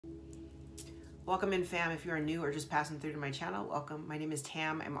Welcome in, fam. If you are new or just passing through to my channel, welcome. My name is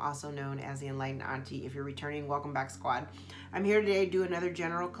Tam. I'm also known as the Enlightened Auntie. If you're returning, welcome back, squad. I'm here today to do another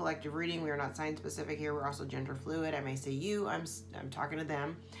general collective reading. We are not sign specific here. We're also gender fluid. I may say you, I'm talking to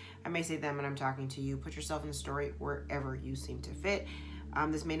them. I may say them and I'm talking to you. Put yourself in the story wherever you seem to fit.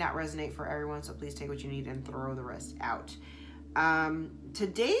 This may not resonate for everyone, so please take what you need and throw the rest out.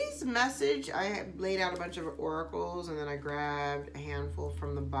 Today's message, I laid out a bunch of oracles and then I grabbed a handful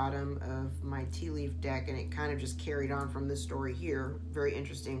from the bottom of my tea leaf deck, and it kind of just carried on from this story here. Very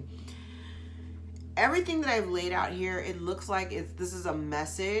interesting. Everything that I've laid out here, it looks like this is a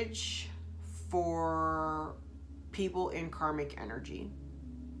message for people in karmic energy.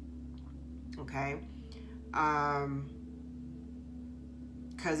 Okay.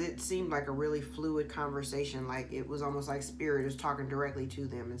 Because it seemed like a really fluid conversation. Like it was almost like spirit was talking directly to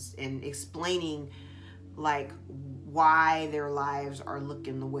them and explaining like why their lives are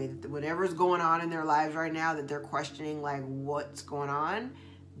looking the way that whatever's going on in their lives right now, that they're questioning like what's going on.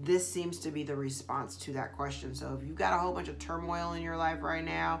 This seems to be the response to that question. So if you've got a whole bunch of turmoil in your life right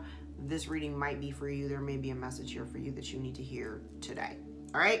now, this reading might be for you. There may be a message here for you that you need to hear today.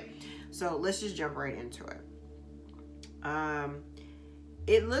 All right, so let's just jump right into it.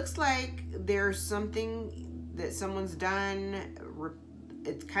 It looks like there's something that someone's done.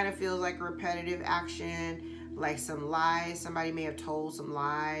 It kind of feels like repetitive action, like some lies. Somebody may have told some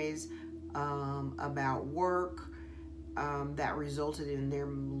lies about work that resulted in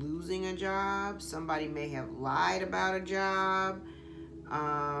them losing a job. Somebody may have lied about a job.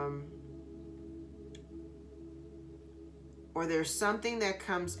 Or there's something that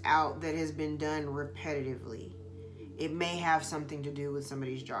comes out that has been done repetitively. It may have something to do with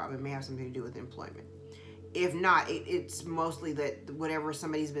somebody's job. It may have something to do with employment. If not, it's mostly that whatever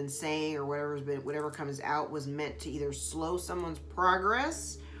somebody's been saying or whatever comes out was meant to either slow someone's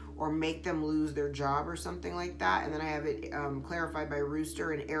progress or make them lose their job or something like that. And then I have it clarified by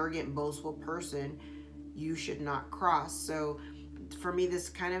Rooster: an arrogant, boastful person you should not cross. So for me, this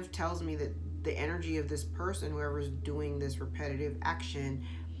kind of tells me that the energy of this person, whoever's doing this repetitive action,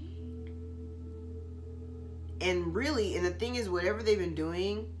 and really, and the thing is, whatever they've been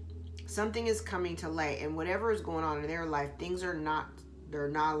doing, something is coming to light, and whatever is going on in their life, things are they're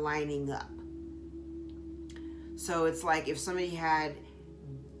not lining up. So it's like if somebody had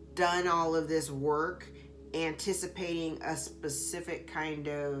done all of this work anticipating a specific kind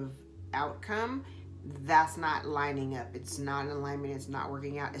of outcome, that's not lining up. It's not in alignment. It's not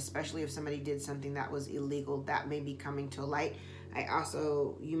working out, especially if somebody did something that was illegal. That may be coming to light.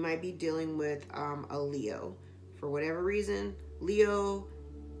 You might be dealing with a Leo. For whatever reason, Leo,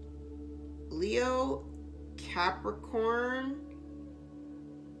 Capricorn,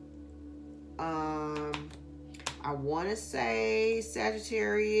 I want to say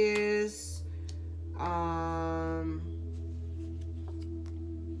Sagittarius,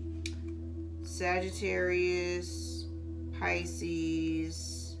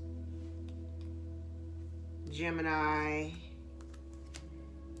 Pisces, Gemini,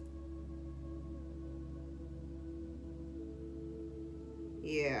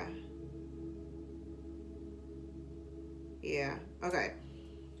 yeah, okay.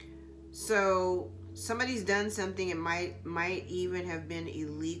 So somebody's done something. It might even have been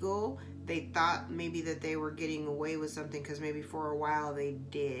illegal. They thought maybe that they were getting away with something because maybe for a while they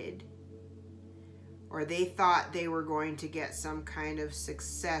did. Or they thought they were going to get some kind of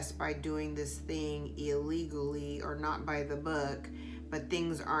success by doing this thing illegally or not by the book, but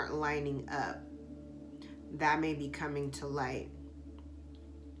things aren't lining up. That may be coming to light.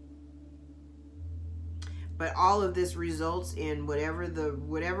 But all of this results in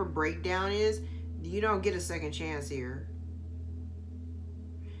whatever breakdown is, you don't get a second chance here.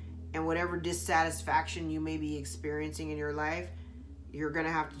 And whatever dissatisfaction you may be experiencing in your life, you're going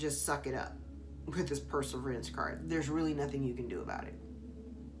to have to just suck it up with this perseverance card. There's really nothing you can do about it.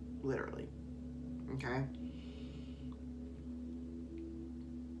 Literally. Okay?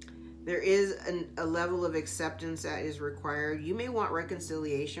 There is a level of acceptance that is required. You may want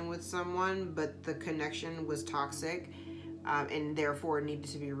reconciliation with someone, but the connection was toxic, and therefore it needed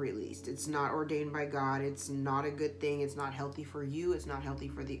to be released. It's not ordained by God. It's not a good thing. It's not healthy for you. It's not healthy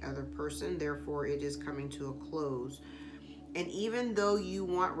for the other person. Therefore, it is coming to a close. And even though you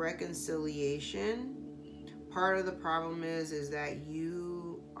want reconciliation, part of the problem is that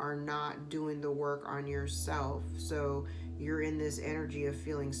you are not doing the work on yourself. So you're in this energy of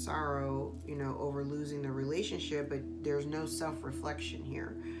feeling sorrow, over losing the relationship, but there's no self-reflection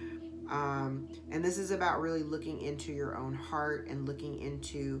here. And this is about really looking into your own heart and looking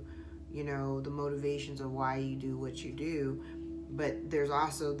into, the motivations of why you do what you do. But there's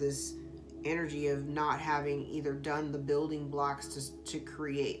also this energy of not having either done the building blocks to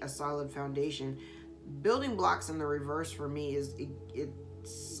create a solid foundation. Building blocks in the reverse for me is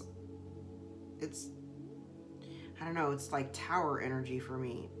it's I don't know, it's like tower energy for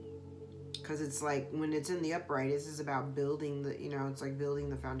me, because it's like when it's in the upright, this is about building the, it's like building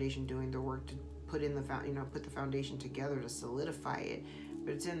the foundation, doing the work to put in the put the foundation together to solidify it.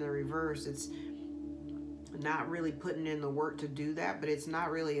 But it's in the reverse, it's not really putting in the work to do that, but it's not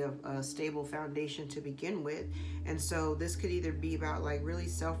really a stable foundation to begin with. And so this could either be about like really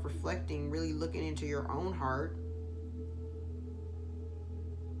self-reflecting, really looking into your own heart,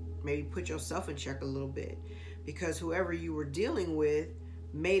 maybe put yourself in check a little bit, because whoever you were dealing with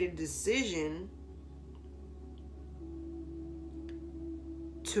made a decision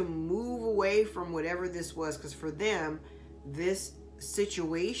to move away from whatever this was, because for them this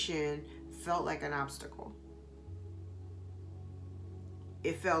situation felt like an obstacle.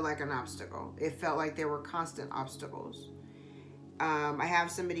 It felt like an obstacle. It felt like there were constant obstacles. I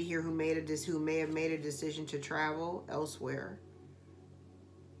have somebody here who may have made a decision to travel elsewhere,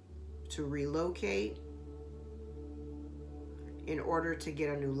 to relocate in order to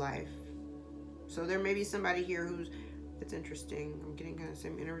get a new life. So there may be somebody here who's, it's interesting, I'm getting kind of the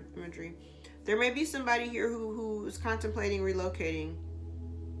same imagery. There may be somebody here who's contemplating relocating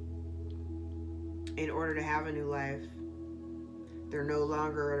in order to have a new life. They're no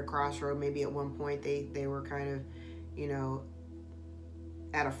longer at a crossroad. Maybe at one point they were kind of,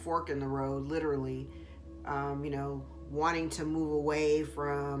 at a fork in the road, literally, wanting to move away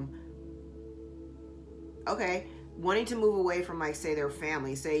from, like, say their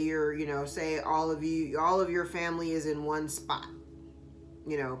family. Say you're, say all of your family is in one spot.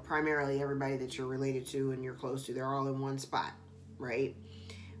 Primarily everybody that you're related to and you're close to, they're all in one spot, right?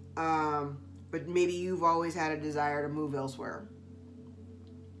 But maybe you've always had a desire to move elsewhere.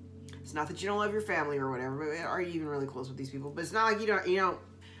 It's not that you don't love your family or whatever, but are you even really close with these people? But it's not like you don't,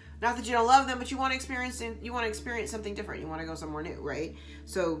 not that you don't love them, but you want to experience something different. You want to go somewhere new, right?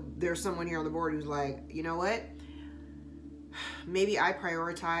 So there's someone here on the board who's like, you know what? Maybe I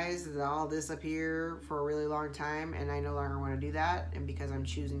prioritized all this up here for a really long time, and I no longer want to do that. And because I'm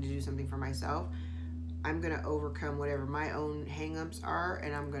choosing to do something for myself, I'm going to overcome whatever my own hang-ups are,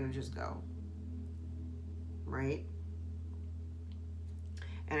 and I'm going to just go, right?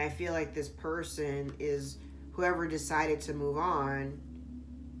 And I feel like this person is whoever decided to move on.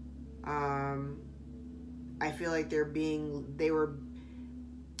 I feel like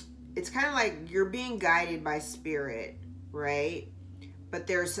it's kind of like you're being guided by spirit, right? But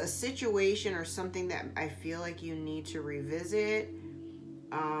there's a situation or something that I feel like you need to revisit.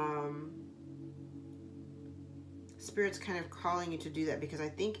 Spirit's kind of calling you to do that, because I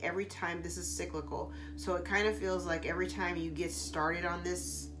think every time, this is cyclical, so it kind of feels like every time you get started on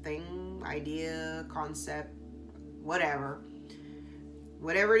this thing, idea, concept, whatever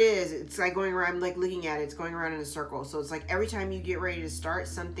it is, it's like going around, I'm like looking at it, it's going around in a circle. So it's like every time you get ready to start,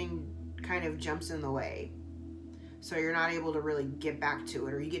 something kind of jumps in the way, so you're not able to really get back to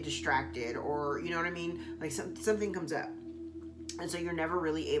it, or you get distracted, or you know what I mean, like something comes up, and so you're never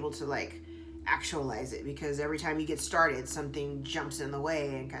really able to like actualize it, because every time you get started, something jumps in the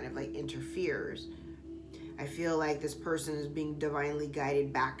way and kind of like interferes. I feel like this person is being divinely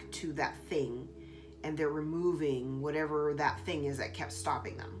guided back to that thing, and they're removing whatever that thing is that kept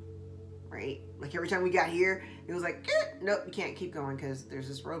stopping them, right? Like every time we got here, it was like, nope, you can't keep going because there's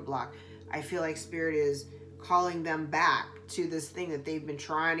this roadblock. I feel like Spirit is calling them back to this thing that they've been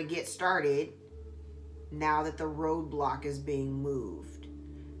trying to get started, now that the roadblock is being moved.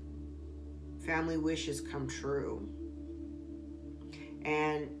 Family wishes come true.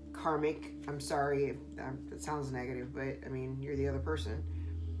 And karmic, I'm sorry if that sounds negative, but I mean, you're the other person.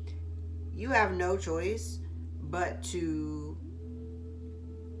 You have no choice but to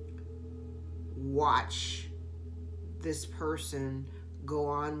watch this person go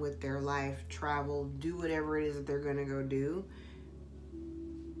on with their life, travel, do whatever it is that they're going to go do.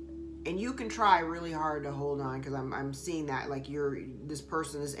 And you can try really hard to hold on, because I'm seeing that, like, this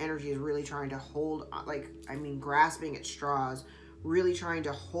person, this energy is really trying to hold on, like, I mean, grasping at straws, really trying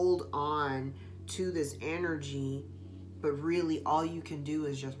to hold on to this energy, but really all you can do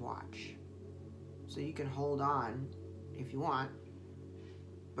is just watch. So you can hold on if you want,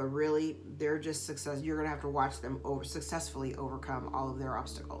 but really they're just you're going to have to watch them successfully overcome all of their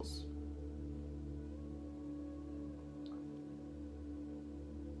obstacles.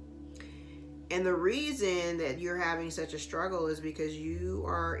 And the reason that you're having such a struggle is because you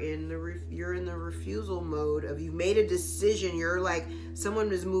are in the refusal mode of, you've made a decision. You're like,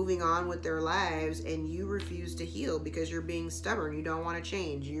 someone is moving on with their lives and you refuse to heal because you're being stubborn. You don't want to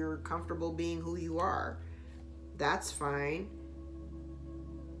change. You're comfortable being who you are. That's fine.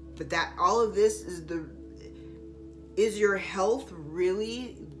 But that all of this is your health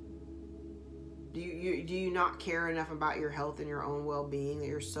really? Do you not care enough about your health and your own well-being that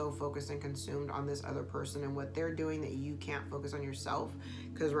you're so focused and consumed on this other person and what they're doing that you can't focus on yourself?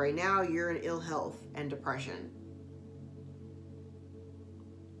 Because right now you're in ill health and depression.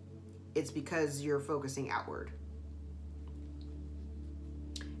 It's because you're focusing outward.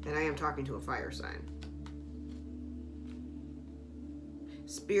 And I am talking to a fire sign.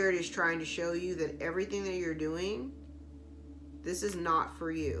 Spirit is trying to show you that everything that you're doing, this is not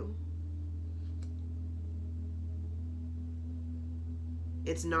for you.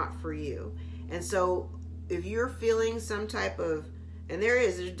 It's not for you. And so if you're feeling some type of, and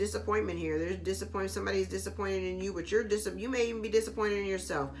there's disappointment here. There's disappointment. Somebody's disappointed in you, but you may even be disappointed in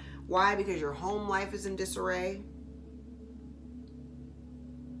yourself. Why? Because your home life is in disarray.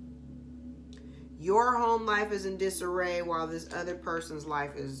 Your home life is in disarray while this other person's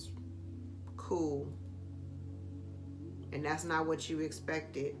life is cool. And that's not what you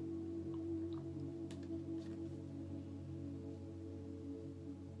expected.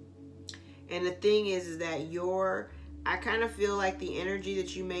 And the thing is that I kind of feel like the energy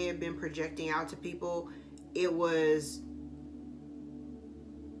that you may have been projecting out to people, it was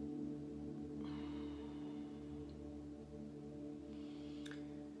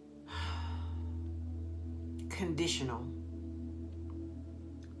conditional,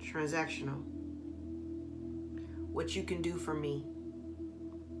 transactional. What you can do for me.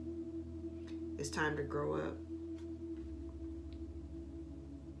 It's time to grow up.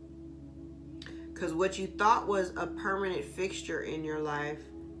 Because what you thought was a permanent fixture in your life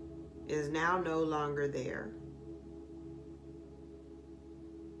is now no longer there.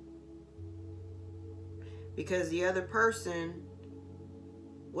 Because the other person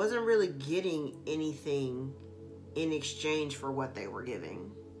wasn't really getting anything in exchange for what they were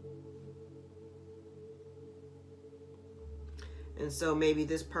giving. And so maybe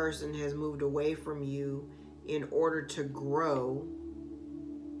this person has moved away from you in order to grow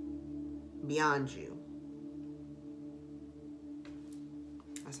beyond you.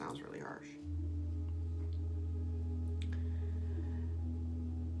 That sounds really harsh.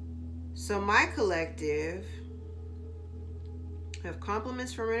 So my collective have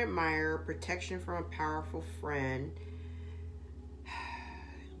compliments from an admirer, protection from a powerful friend,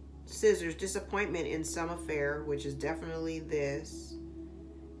 Scissors, disappointment in some affair, which is definitely this.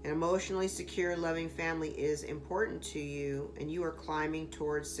 An emotionally secure, loving family is important to you, and you are climbing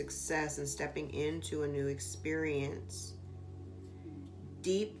towards success and stepping into a new experience.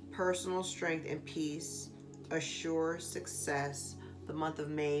 Deep personal strength and peace assure success. The month of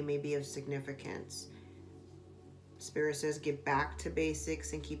May may be of significance. Spirit says get back to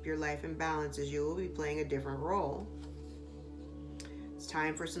basics and keep your life in balance, as you will be playing a different role. It's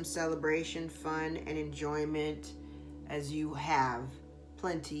time for some celebration, fun, and enjoyment, as you have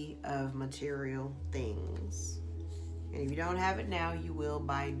plenty of material things. And if you don't have it now, you will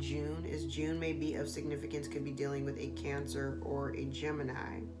by June, as June may be of significance, could be dealing with a Cancer or a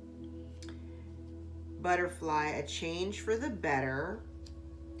Gemini. Butterfly, a change for the better,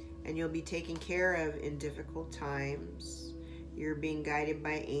 and you'll be taken care of in difficult times. You're being guided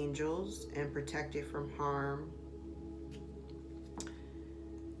by angels and protected from harm.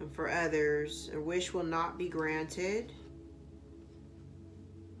 And for others, a wish will not be granted.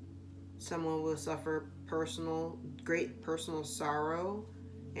 Someone will suffer great personal sorrow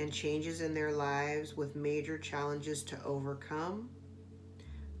and changes in their lives with major challenges to overcome.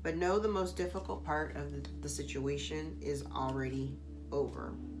 But know the most difficult part of the situation is already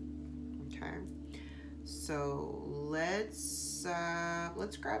over. Okay, so let's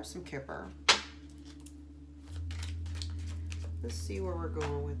grab some Kipper. Let's see where we're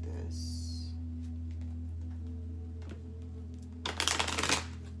going with this.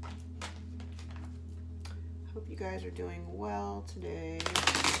 Hope you guys are doing well today.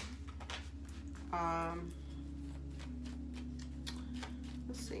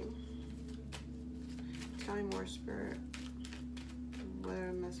 Let's see. Tell me more, Spirit. What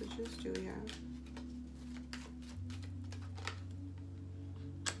other messages do we have?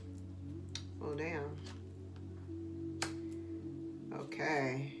 Oh, damn.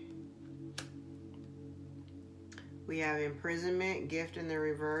 Okay. We have imprisonment, gift in the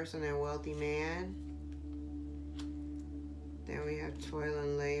reverse, and a wealthy man. Then we have toil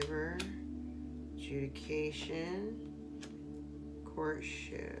and labor. adjudication,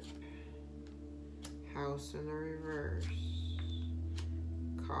 courtship, house in the reverse,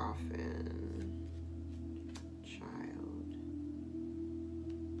 coffin, child.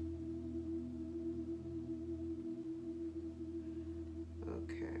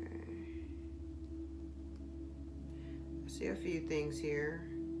 Okay. I see a few things here.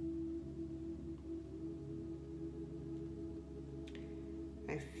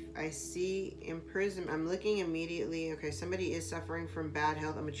 I see imprisonment. I'm looking immediately. Okay, somebody is suffering from bad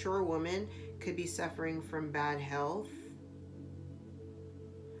health. A mature woman could be suffering from bad health.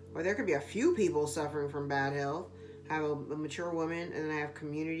 Or there could be a few people suffering from bad health. I have a mature woman, and then I have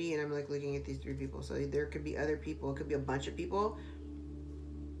community, and I'm like looking at these three people. So there could be other people. It could be a bunch of people.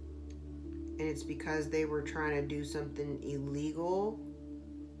 And it's because they were trying to do something illegal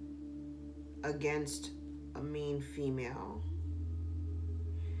against a mean female.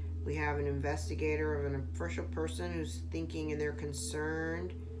 We have an investigator of an official person who's thinking and they're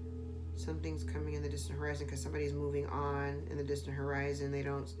concerned. Something's coming in the distant horizon because somebody's moving on in the distant horizon. They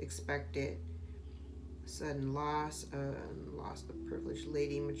don't expect it. Sudden loss. Lost the privileged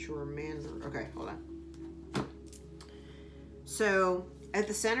lady, mature man. Okay, hold on. So at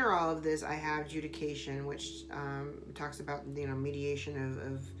the center of all of this, I have adjudication, which talks about, you know,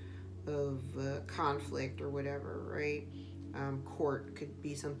 mediation of conflict or whatever, right? Court could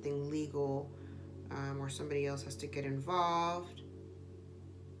be something legal, or somebody else has to get involved.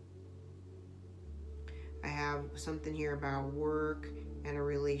 I have something here about work and a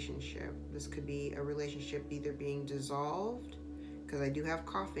relationship. This could be a relationship either being dissolved, because I do have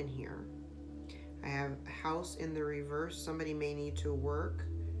coffin here. I have house in the reverse. Somebody may need to work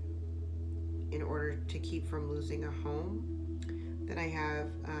in order to keep from losing a home. Then I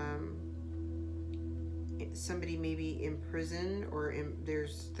have somebody may be imprisoned, or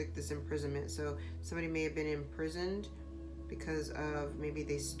there's like this imprisonment. So somebody may have been imprisoned because of maybe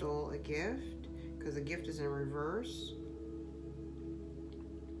they stole a gift, because the gift is in reverse.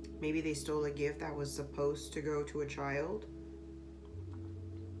 Maybe they stole a gift that was supposed to go to a child.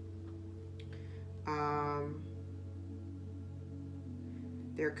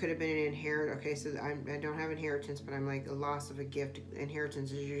 There could have been an inheritance. Okay, so I don't have inheritance, but I'm like a loss of a gift.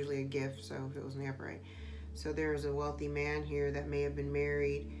 Inheritance is usually a gift, so if it was in the upright. So there's a wealthy man here that may have been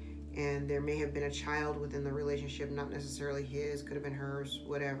married, and there may have been a child within the relationship, not necessarily his, could have been hers,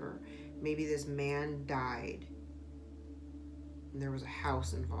 whatever. Maybe this man died, and there was a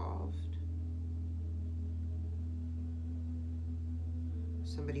house involved.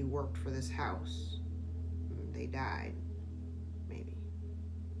 Somebody worked for this house. They died, maybe.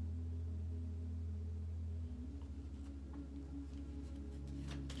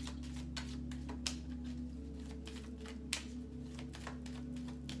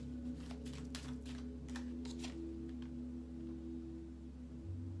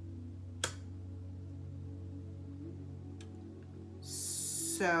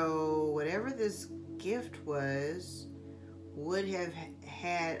 So whatever this gift was would have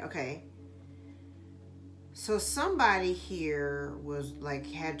had, okay, so somebody here was like,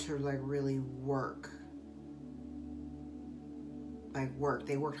 had to like really work. Like work,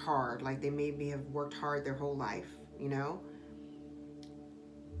 they worked hard, like they maybe have worked hard their whole life, you know?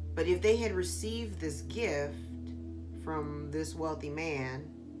 But if they had received this gift from this wealthy man,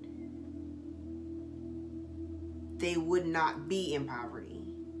 they would not be in poverty.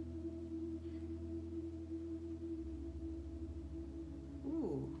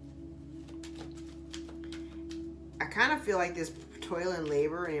 I kind of feel like this toil and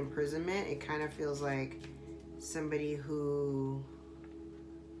labor and imprisonment, it kind of feels like somebody who,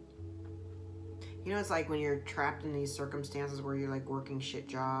 you know, it's like when you're trapped in these circumstances where you're like working shit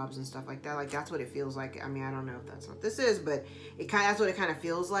jobs and stuff like that. Like that's what it feels like. I mean, I don't know if that's what this is, but that's what it kind of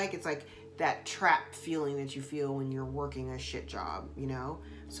feels like. It's like that trapped feeling that you feel when you're working a shit job, you know?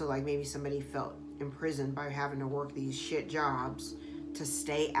 So like maybe somebody felt imprisoned by having to work these shit jobs to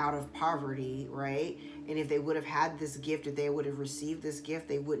stay out of poverty, right? And if they would have had this gift, if they would have received this gift,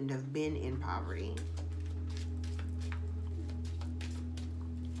 they wouldn't have been in poverty.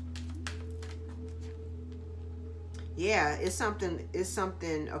 Yeah, it's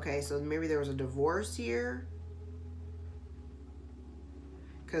something, okay, so maybe there was a divorce here.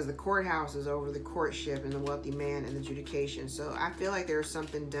 Because the courthouse is over the courtship and the wealthy man and the adjudication. So I feel like there's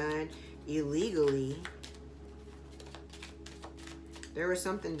something done illegally. There was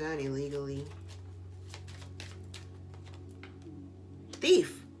something done illegally.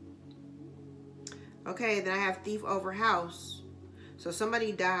 Thief. Okay, then I have thief over house. So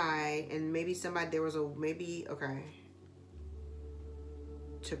somebody died, and maybe somebody, there was a, maybe, okay.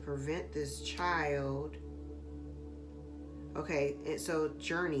 to prevent this child. Okay, so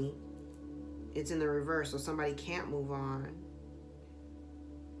journey, it's in the reverse, so somebody can't move on.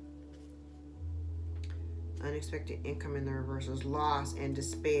 Unexpected income in the reverse is loss and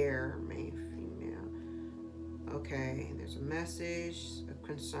despair, male, female. Okay, there's a message of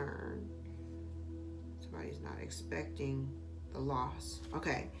concern. Somebody's not expecting the loss.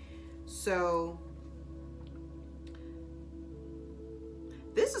 Okay, so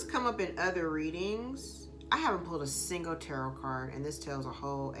this has come up in other readings. I haven't pulled a single tarot card, and this tells a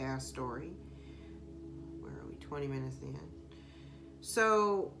whole ass story. Where are we? 20 minutes in.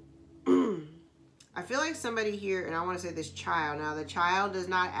 So I feel like somebody here, and I want to say this child. Now, the child does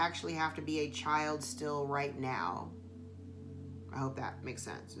not actually have to be a child still right now. I hope that makes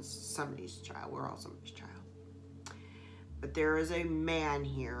sense. It's somebody's child. We're all somebody's child. But there is a man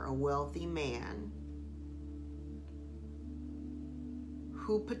here, a wealthy man,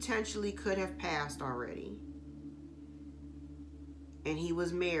 who potentially could have passed already. And he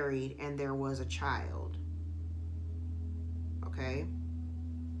was married and there was a child. Okay?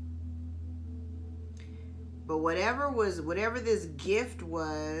 But whatever this gift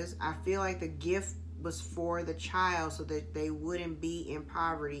was, I feel like the gift was for the child so that they wouldn't be in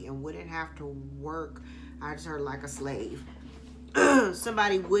poverty and wouldn't have to work. I just heard like a slave.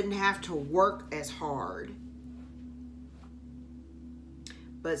 Somebody wouldn't have to work as hard.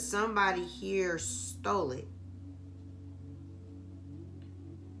 But somebody here stole it.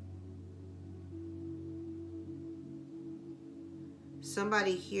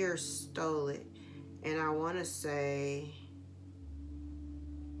 Somebody here stole it. And I want to say,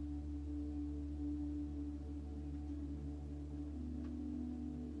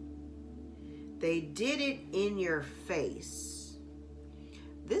 they did it in your face.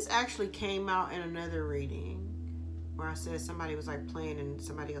 This actually came out in another reading where I said somebody was like playing in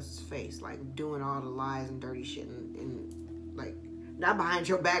somebody else's face, like doing all the lies and dirty shit in like, not behind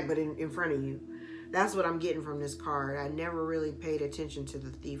your back, but in front of you. That's what I'm getting from this card. I never really paid attention to the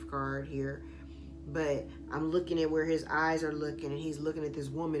thief card here, but I'm looking at where his eyes are looking, and he's looking at this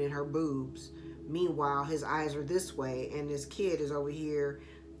woman and her boobs. Meanwhile, his eyes are this way, and this kid is over here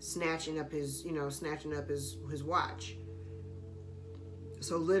snatching up his, his watch.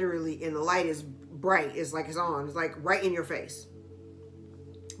 So literally, and the light is bright. It's like it's on. It's like right in your face.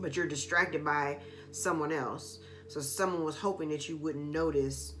 But you're distracted by someone else. So someone was hoping that you wouldn't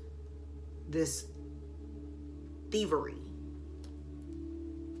notice this thievery.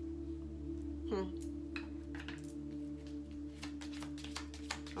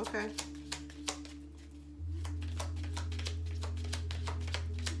 Okay.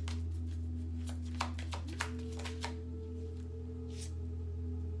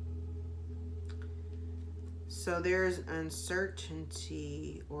 So there's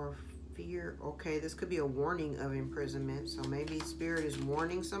uncertainty or fear. Okay, this could be a warning of imprisonment. So maybe Spirit is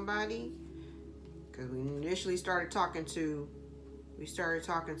warning somebody. Because we initially started talking to,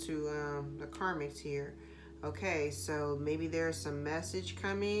 the karmics here. Okay, so maybe there's some message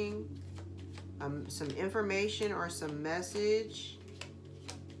coming, some information or some message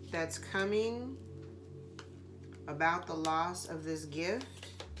that's coming about the loss of this gift.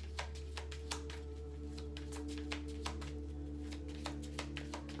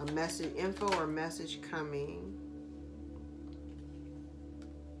 A message, info or message coming.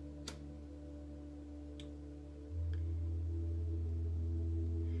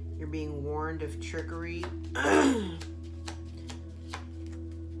 You're being warned of trickery.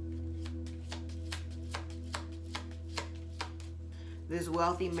 This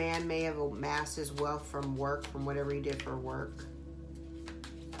wealthy man may have amassed his wealth from work, from whatever he did for work.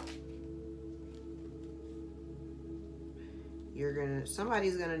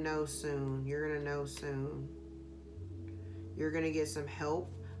 Somebody's gonna know soon. You're gonna know soon. You're gonna get some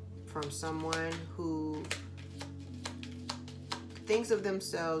help from someone who thinks of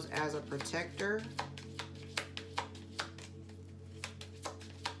themselves as a protector.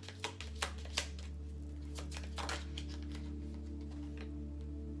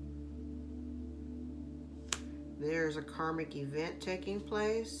 There's a karmic event taking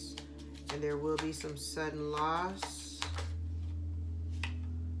place, and there will be some sudden loss.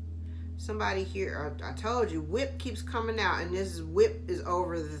 Somebody here, I told you, whip keeps coming out, and this whip is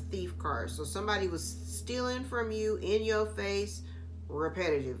over the thief card. So somebody was stealing from you in your face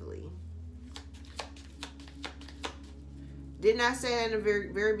repetitively. Didn't I say that in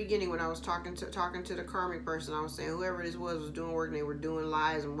the very beginning when I was talking to the karmic person? I was saying whoever this was doing work, and they were doing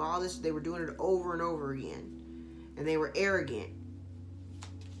lies and all this. They were doing it over and over again, and they were arrogant.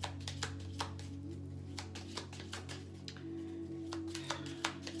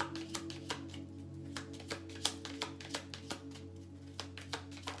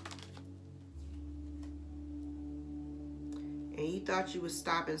 You thought you was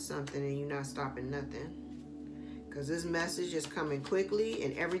stopping something and you're not stopping nothing. Because this message is coming quickly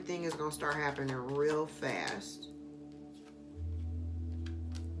and everything is going to start happening real fast.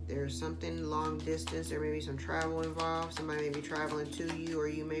 There's something long distance. There may be some travel involved. Somebody may be traveling to you, or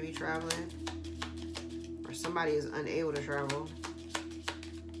you may be traveling. Or somebody is unable to travel.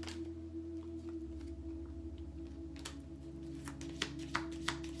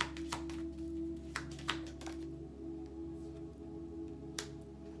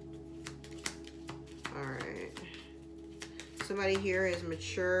 All right. Somebody here has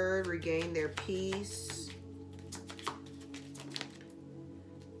matured, regained their peace.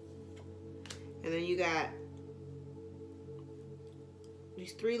 And then you got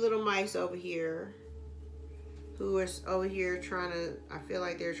these three little mice over here who are over here trying to, I feel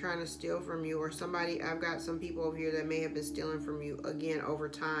like they're trying to steal from you, or somebody, I've got some people over here that may have been stealing from you again over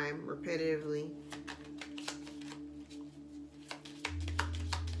time, repetitively.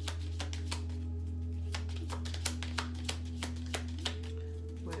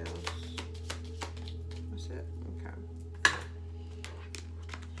 What else? That's it. Okay.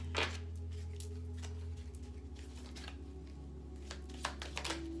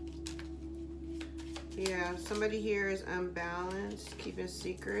 Yeah, somebody here is unbalanced, keeping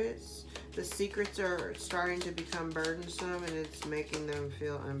secrets. The secrets are starting to become burdensome and it's making them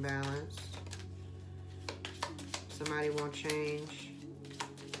feel unbalanced. Somebody won't change.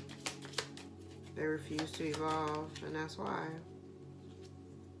 They refuse to evolve, and that's why.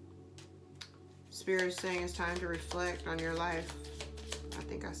 Spirit is saying it's time to reflect on your life. I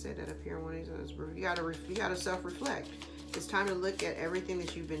think I said that up here in one of these. You gotta self-reflect. It's time to look at everything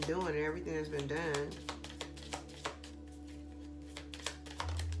that you've been doing and everything that's been done.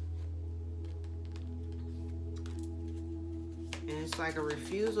 And it's like a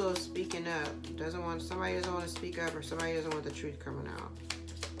refusal of speaking up. Somebody doesn't want to speak up, or somebody doesn't want the truth coming out.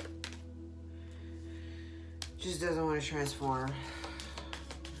 Just doesn't want to transform.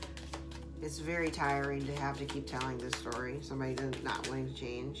 It's very tiring to have to keep telling this story. Somebody not wanting to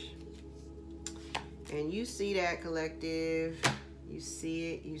change. And you see that, collective. You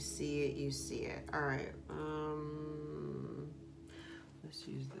see it, you see it, you see it. All right. Let's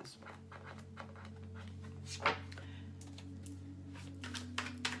use this one.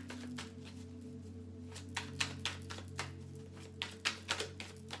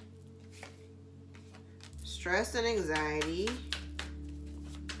 Stress and anxiety.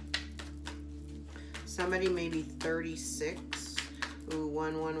 Somebody may be 36. Ooh,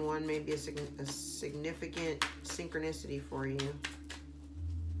 111 may be a significant synchronicity for you.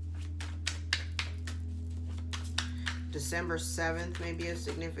 December 7th may be of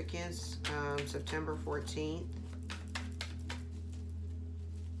significance. September 14th.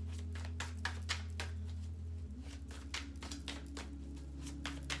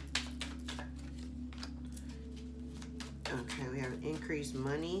 Okay, we have increased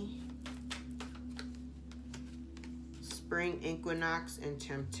money. Spring equinox and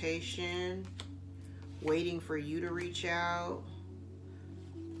temptation. Waiting for you to reach out.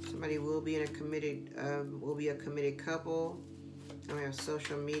 Somebody will be in a committed, a committed couple. And we have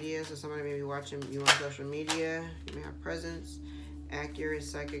social media, so somebody may be watching you on social media. You may have presence, accurate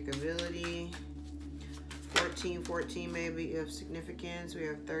psychic ability. 14 may be of significance. We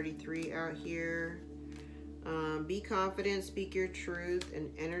have 33 out here. Be confident, speak your truth,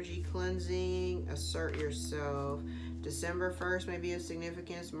 and energy cleansing, assert yourself. December 1st may be of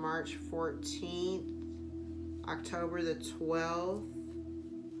significance. March 14th, October the 12th,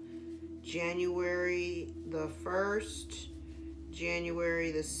 January the 1st,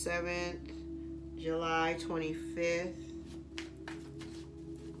 January the 7th, July 25th.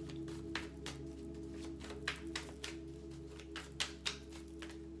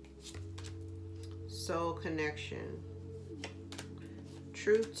 Soul connection.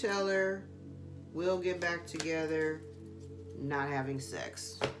 Truth teller, will get back together, not having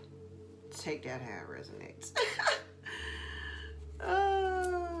sex. Take that how it resonates.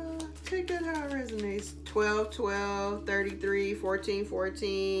 Take that how it resonates. 12, 33,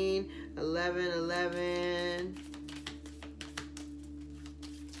 14, 11,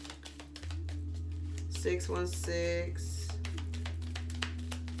 616.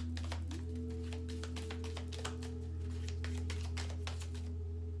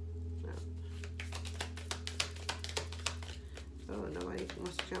 Oh, nobody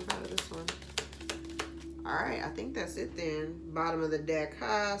wants to jump out of this one. All right, I think that's it then. Bottom of the deck,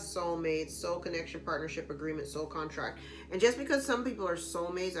 soulmates, soul connection, partnership, agreement, soul contract. And just because some people are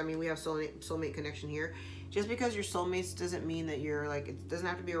soulmates, I mean, we have soulmate connection here. Just because you're soulmates doesn't mean that you're like, it doesn't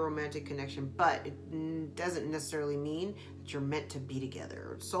have to be a romantic connection, but it doesn't necessarily mean that you're meant to be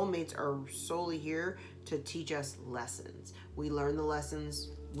together. Soulmates are solely here to teach us lessons. We learn the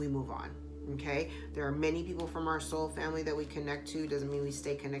lessons, we move on. Okay, there are many people from our soul family that we connect to. Doesn't mean we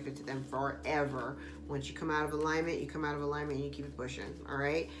stay connected to them forever. Once you come out of alignment, you come out of alignment and you keep it pushing. All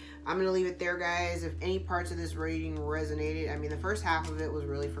right, I'm gonna leave it there, guys. If any parts of this reading resonated, I mean, the first half of it was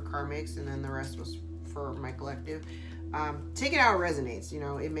really for karmics, and then the rest was for my collective. Take it how it resonates. You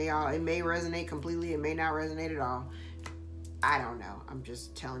know, it may resonate completely, it may not resonate at all. I don't know. I'm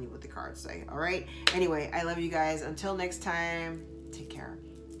just telling you what the cards say. All right. Anyway, I love you guys. Until next time, take care.